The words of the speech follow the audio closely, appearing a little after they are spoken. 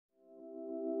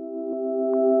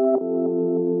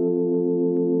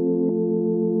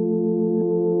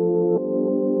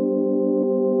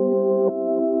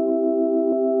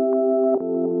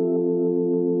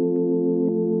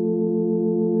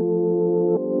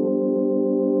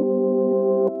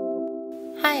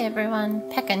Hi everyone,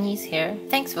 Pekanese here.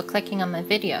 Thanks for clicking on my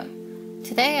video.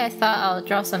 Today I thought I'll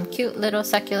draw some cute little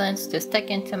succulents to stick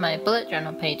into my bullet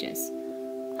journal pages.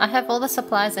 I have all the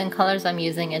supplies and colors I'm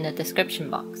using in the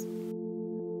description box.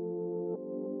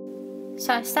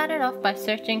 So I started off by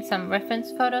searching some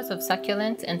reference photos of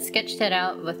succulents and sketched it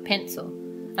out with pencil.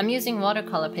 I'm using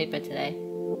watercolor paper today.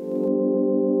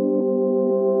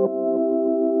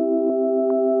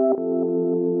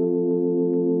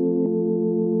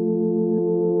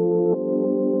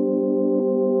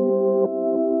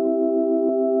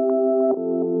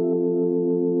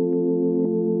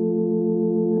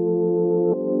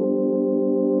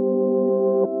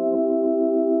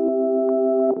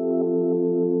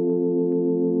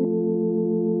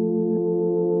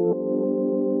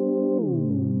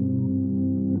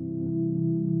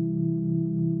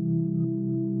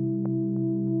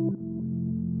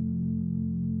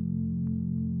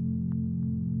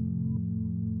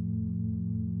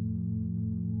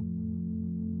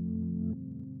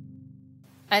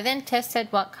 I then tested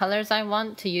what colors I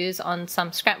want to use on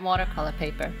some scrap watercolor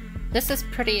paper. This is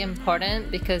pretty important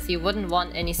because you wouldn't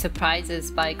want any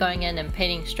surprises by going in and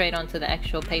painting straight onto the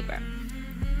actual paper.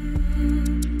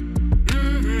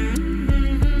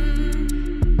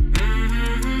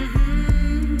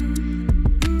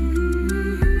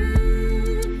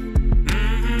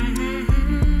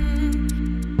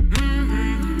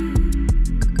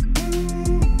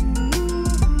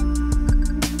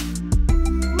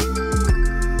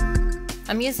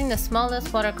 I'm using the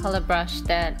smallest watercolor brush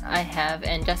that I have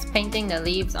and just painting the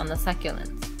leaves on the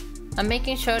succulents. I'm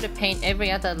making sure to paint every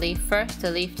other leaf first to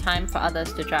leave time for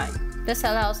others to dry. This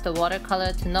allows the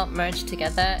watercolor to not merge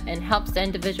together and helps the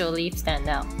individual leaf stand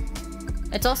out.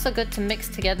 It's also good to mix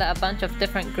together a bunch of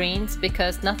different greens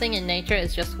because nothing in nature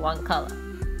is just one color.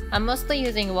 I'm mostly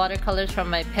using watercolors from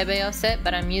my Pebeo set,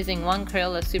 but I'm using one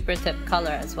Crayola super tip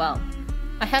color as well.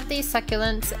 I have these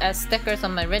succulents as stickers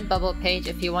on my Redbubble page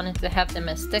if you wanted to have them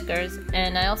as stickers,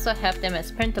 and I also have them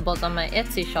as printables on my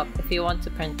Etsy shop if you want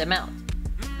to print them out.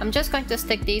 I'm just going to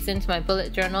stick these into my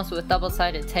bullet journals with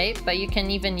double-sided tape, but you can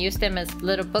even use them as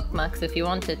little bookmarks if you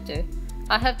wanted to.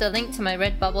 I have the link to my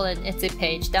Redbubble and Etsy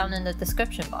page down in the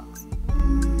description box.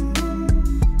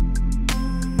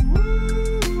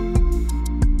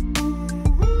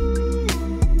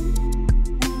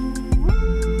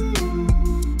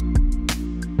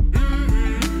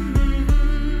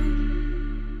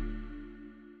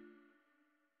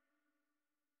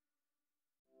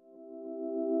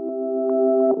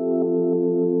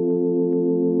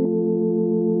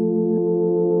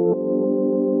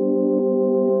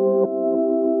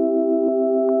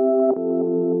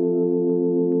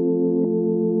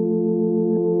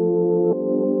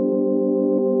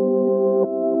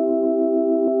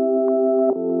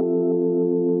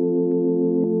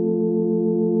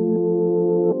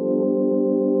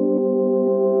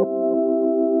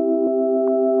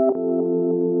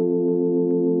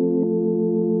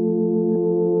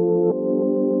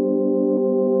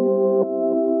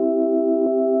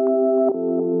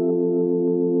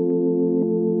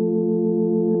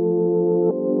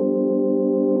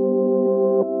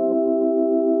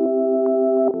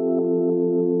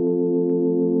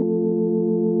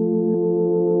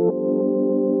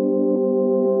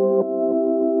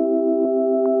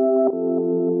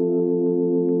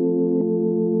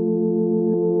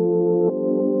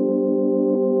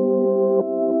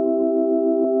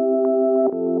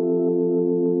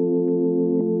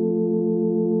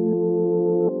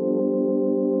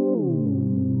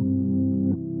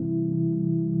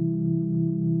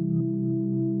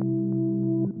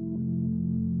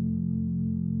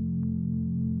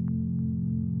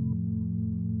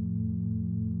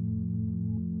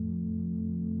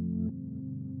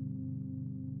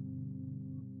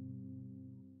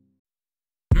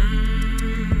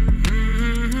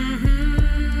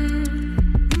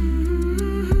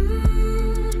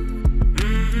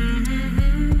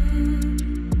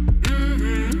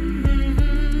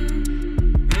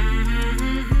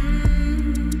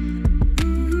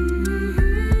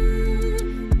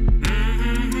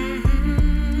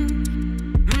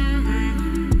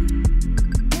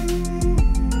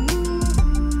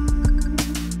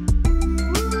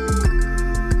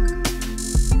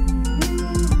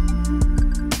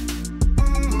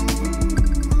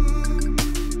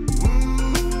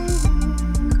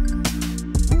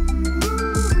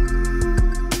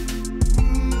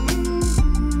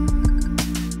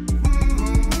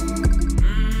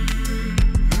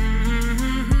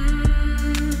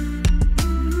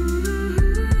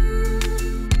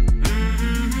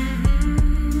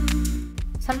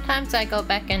 Afterwards, I go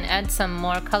back and add some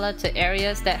more color to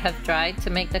areas that have dried to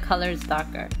make the colors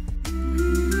darker.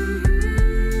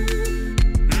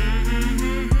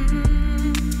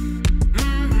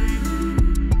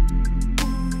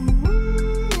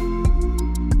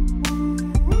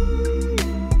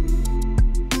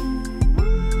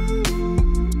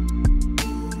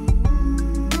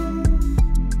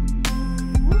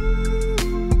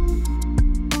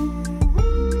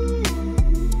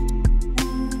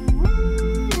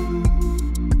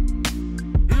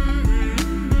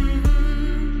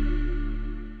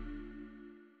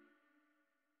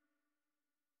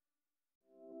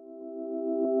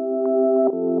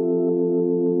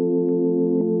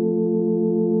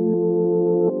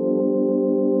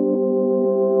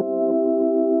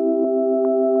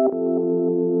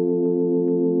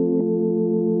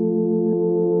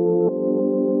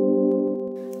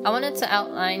 I wanted to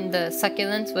outline the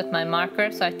succulents with my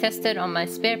marker, so I tested on my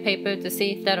spare paper to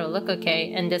see if that'll look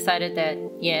okay and decided that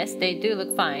yes, they do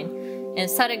look fine, and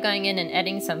started going in and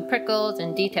adding some prickles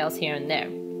and details here and there.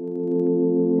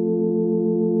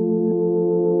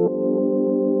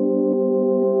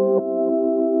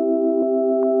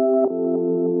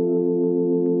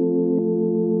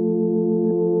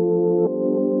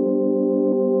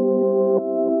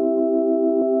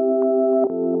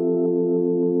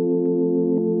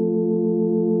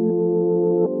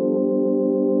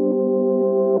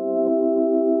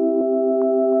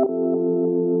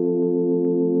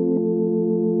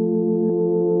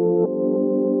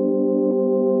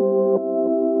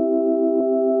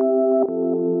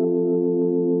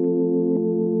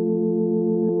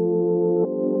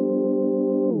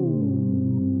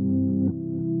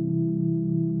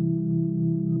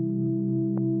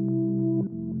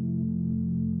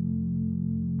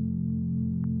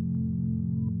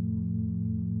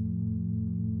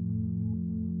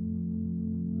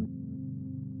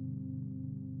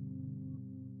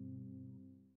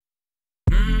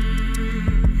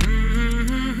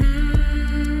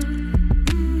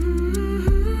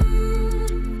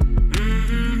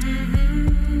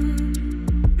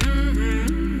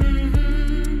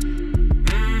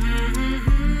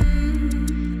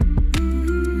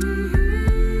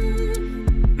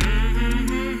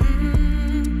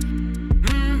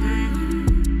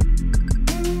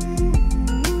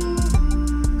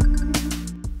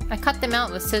 I cut them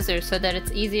out with scissors so that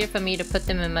it's easier for me to put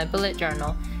them in my bullet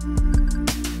journal.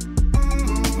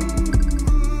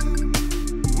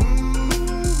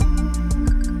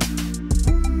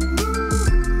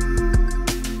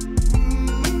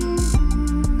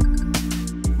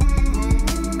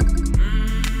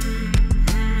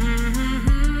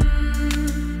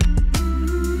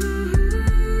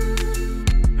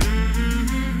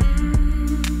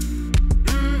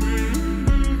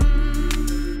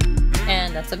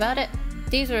 That's about it.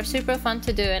 These were super fun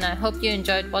to do and I hope you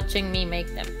enjoyed watching me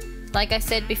make them. Like I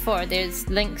said before, there's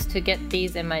links to get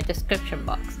these in my description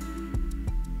box.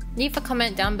 Leave a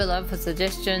comment down below for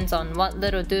suggestions on what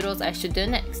little doodles I should do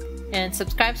next, and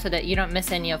subscribe so that you don't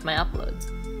miss any of my uploads.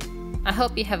 I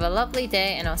hope you have a lovely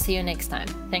day and I'll see you next time.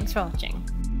 Thanks for watching.